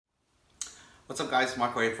What's up guys,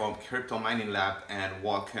 Marco here from Crypto Mining Lab and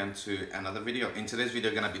welcome to another video. In today's video,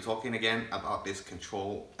 I'm going to be talking again about this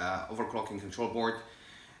overclocking control board.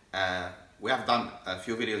 We have done a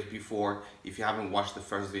few videos before. If you haven't watched the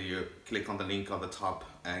first video, click on the link on the top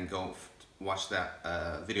and go watch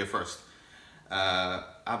that video first.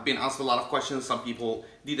 I've been asked a lot of questions. Some people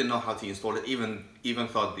didn't know how to install it, even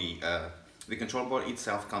thought the control board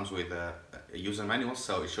itself comes with a user manual,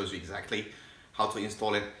 so it shows you exactly how to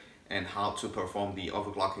install it and how to perform the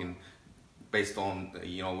overclocking based on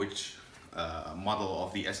which model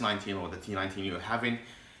of the S19 or the T19 you're having,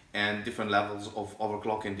 and different levels of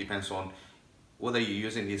overclocking depends on whether you're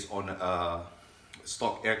using this on a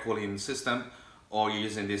stock air cooling system or you're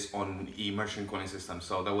using this on immersion cooling system.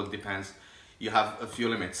 So that will depend. You have a few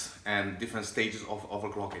limits and different stages of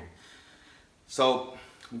overclocking. So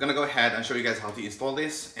I'm gonna go ahead and show you guys how to install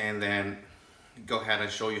this and then go ahead and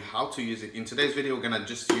show you how to use it. In today's video, we're gonna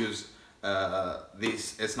just use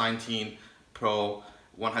this S19 Pro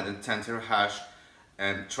 110 terahash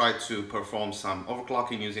and try to perform some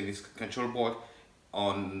overclocking using this control board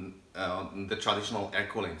on the traditional air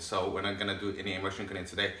cooling. So we're not gonna do any immersion cooling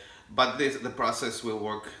today, but the process will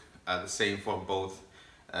work the same for both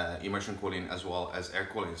immersion cooling as well as air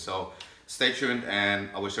cooling. So stay tuned and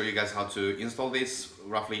I will show you guys how to install this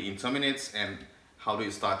roughly in 2 minutes and how do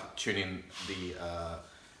you start tuning the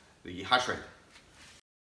hash rate.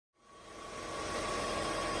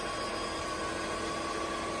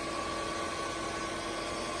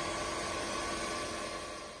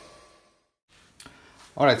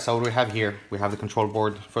 Alright, so what we have here, we have the control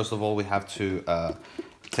board. First of all, we have to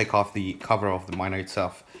take off the cover of the miner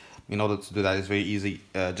itself. In order to do that, it's very easy.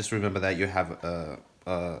 Just remember that you have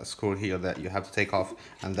a screw here that you have to take off,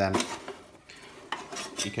 and then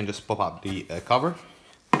you can just pop up the cover.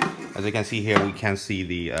 As you can see here, we can see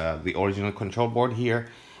the original control board here,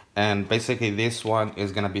 and basically this one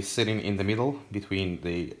is gonna be sitting in the middle between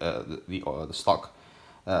the stock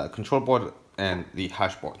control board and the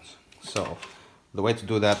hash boards. So the way to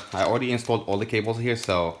do that, I already installed all the cables here,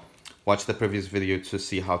 so watch the previous video to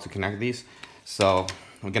see how to connect these. So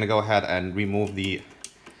I'm gonna go ahead and remove the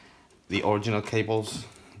original cables,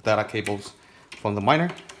 data cables from the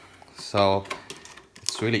miner. So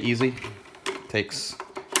it's really easy, takes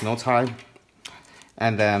no time.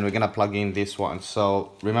 And then we're gonna plug in this one.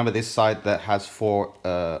 So remember, this side that has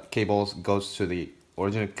 4 cables goes to the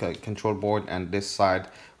original control board, and this side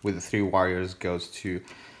with the 3 wires goes to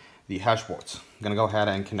the hash boards. I'm gonna go ahead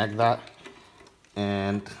and connect that.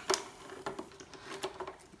 And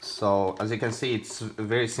so as you can see, it's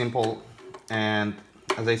very simple, and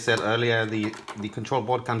as I said earlier, the control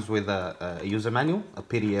board comes with a user manual, a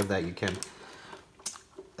PDF that you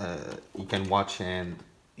can watch and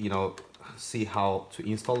see how to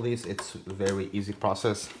install this. It's a very easy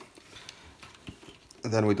process.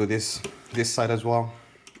 And then we do this side as well.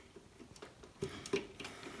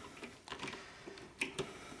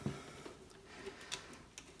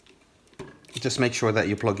 Just make sure that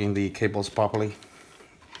you plug in the cables properly.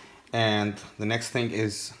 And the next thing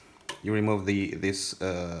is you remove this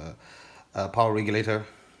power regulator.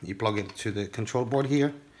 You plug it to the control board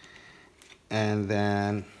here, and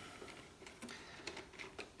then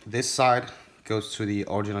this side goes to the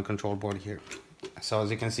original control board here. So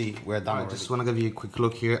as you can see, we're done. I just want to give you a quick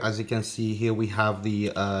look here. As you can see here, we have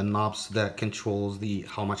the knobs that controls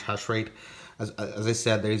how much hash rate. As I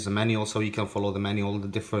said, there is a manual, so you can follow the manual, the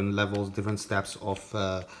different levels, different steps of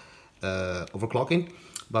overclocking.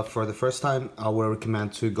 But for the first time, I will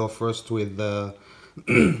recommend to go first with the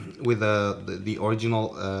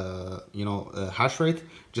original hash rate,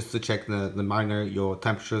 just to check the miner, your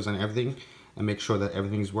temperatures and everything, and make sure that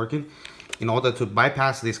everything is working. In order to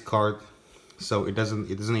bypass this card, so it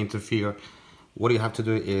doesn't interfere, what you have to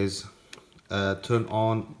do is turn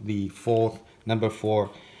on the number 4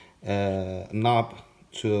 knob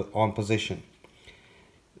to on position.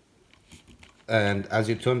 And as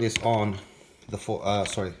you turn this on, this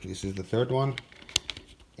is the 3rd one,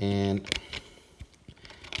 and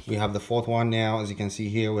we have the 4th one now. As you can see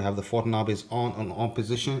here, we have the 4th knob is on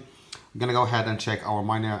position. I'm gonna go ahead and check our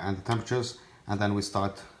miner and the temperatures, and then we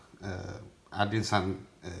start adding some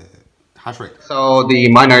hash rate. So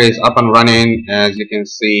the miner is up and running. As you can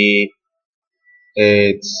see,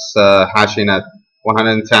 it's hashing at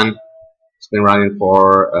 110. It's been running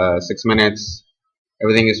for 6 minutes.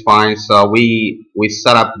 Everything is fine. So we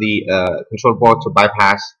set up the control board to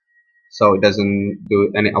bypass, so it doesn't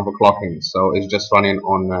do any overclocking. So it's just running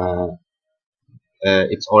on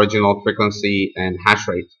its original frequency and hash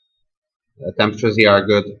rate. Temperatures here are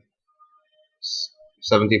good,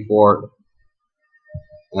 74,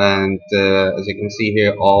 and as you can see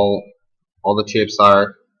here, all All the chips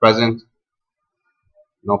are present,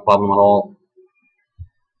 no problem at all.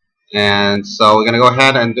 And so we're gonna go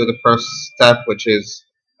ahead and do the first step, which is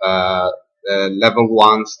the level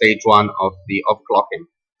 1, stage 1 of the overclocking.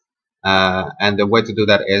 And the way to do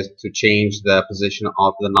that is to change the position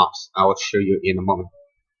of the knobs. I will show you in a moment.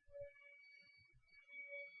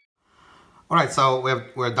 Alright, so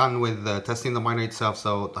we're done with testing the miner itself,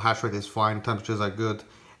 so the hash rate is fine, temperatures are good,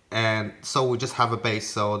 and so we just have a base,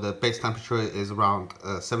 so the base temperature is around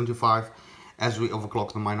 75. As we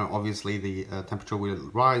overclock the miner, obviously the temperature will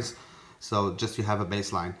rise, so just to have a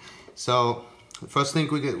baseline. So the first thing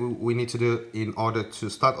we need to do in order to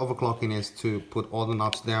start overclocking is to put all the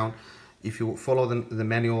knobs down. If you follow the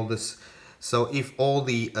manual, so if all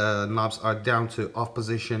the knobs are down to off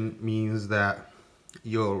position, means that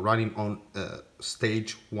you're running on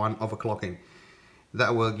stage 1 overclocking.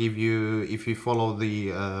 That will give you, if you follow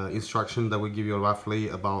the instruction, that will give you roughly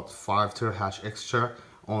about 5 terahash extra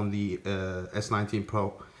on the S19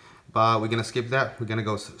 Pro. But we're gonna skip that. We're gonna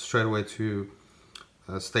go straight away to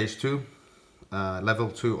stage 2, level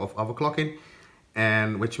 2 of overclocking,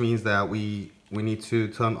 and which means that we need to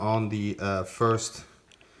turn on the first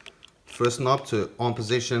knob to on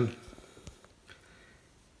position.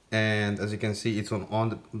 And as you can see, it's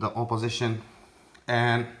on the on position,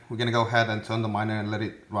 and we're gonna go ahead and turn the miner and let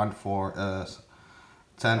it run for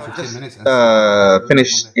 10-15 minutes.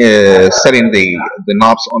 Finish setting the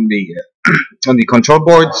knobs on the on the control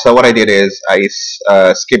board. So what I did is I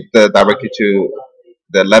skipped directly to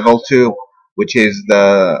the level 2, which is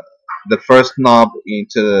the first knob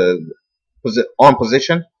into on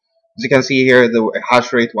position. As you can see here, the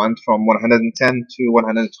hash rate went from 110 to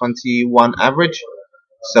 121 average.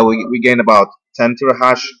 So we gained about 10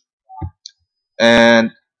 terahash,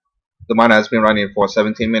 and the miner has been running for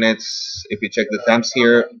 17 minutes. If you check the temps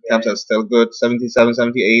here, temps are still good, 77,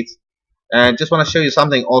 78. And just want to show you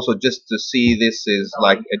something also, just to see this is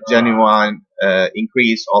like a genuine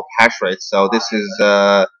increase of hash rate. So this is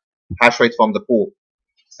hash rate from the pool.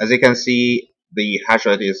 As you can see, the hash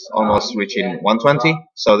rate is almost reaching 120.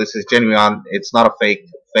 So this is genuine. It's not a fake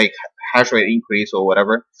hash rate increase or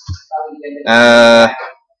whatever.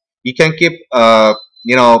 You can keep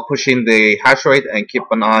pushing the hash rate and keep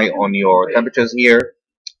an eye on your temperatures here.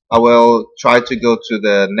 I will try to go to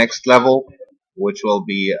the next level, which will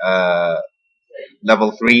be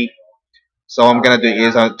level 3. So what I'm gonna do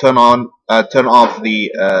is turn off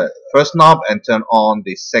the first knob and turn on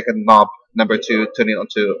the second knob, number 2, turn it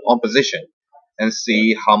onto on position, and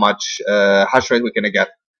see how much hash rate we're gonna get.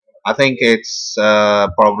 I think it's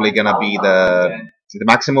probably gonna be the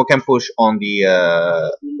maximum we can push on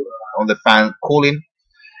the fan cooling.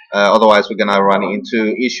 Otherwise, we're gonna run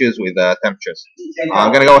into issues with temperatures.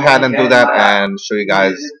 I'm gonna go ahead and do that and show you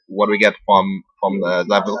guys what we get from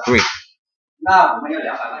level 3.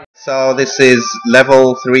 So this is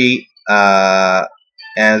level 3.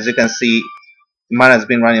 As you can see, mine has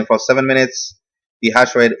been running for 7 minutes. The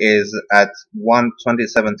hash rate is at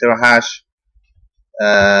 127 terahash.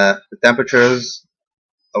 The temperatures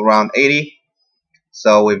around 80.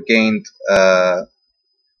 So we've gained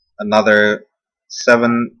another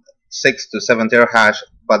 6 to 7 terahash,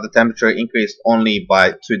 but the temperature increased only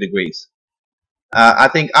by 2 degrees. I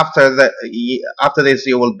think after this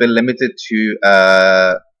you will be limited to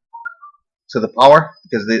the power,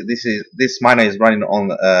 because this miner is running on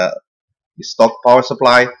the stock power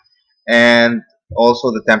supply, and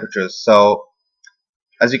also the temperatures. So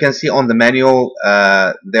as you can see on the manual,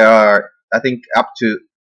 there are, I think, up to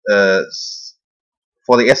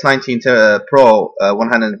for the S19 Pro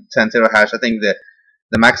 110 terahash. I think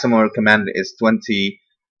the maximum recommended is 20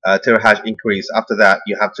 terahash increase. After that,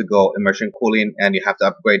 you have to go immersion cooling, and you have to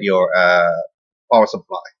upgrade your power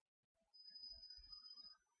supply.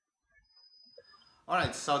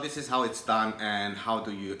 Alright, so this is how it's done, and how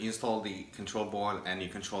do you install the control board and you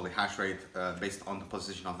control the hash rate based on the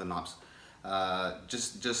position of the knobs.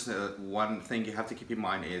 Just one thing you have to keep in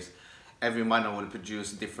mind is every miner will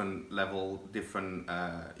produce different level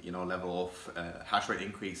of hash rate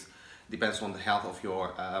increase. Depends on the health of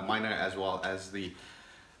your miner, as well as the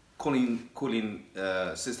cooling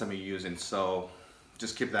system you're using. So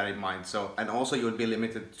just keep that in mind. So, and also you'll be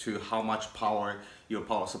limited to how much power your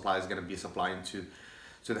power supply is going to be supplying to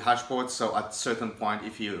the hash board. So at a certain point,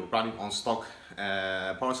 if you're running on stock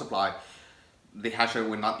power supply, the hash rate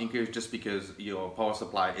will not increase, just because your power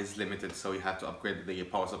supply is limited, so you have to upgrade the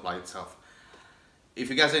power supply itself. If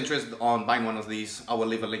you guys are interested on buying one of these, I will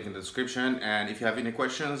leave a link in the description, and if you have any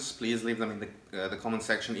questions, please leave them in the comment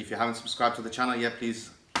section. If you haven't subscribed to the channel yet, please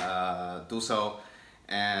do so,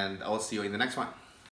 and I will see you in the next one.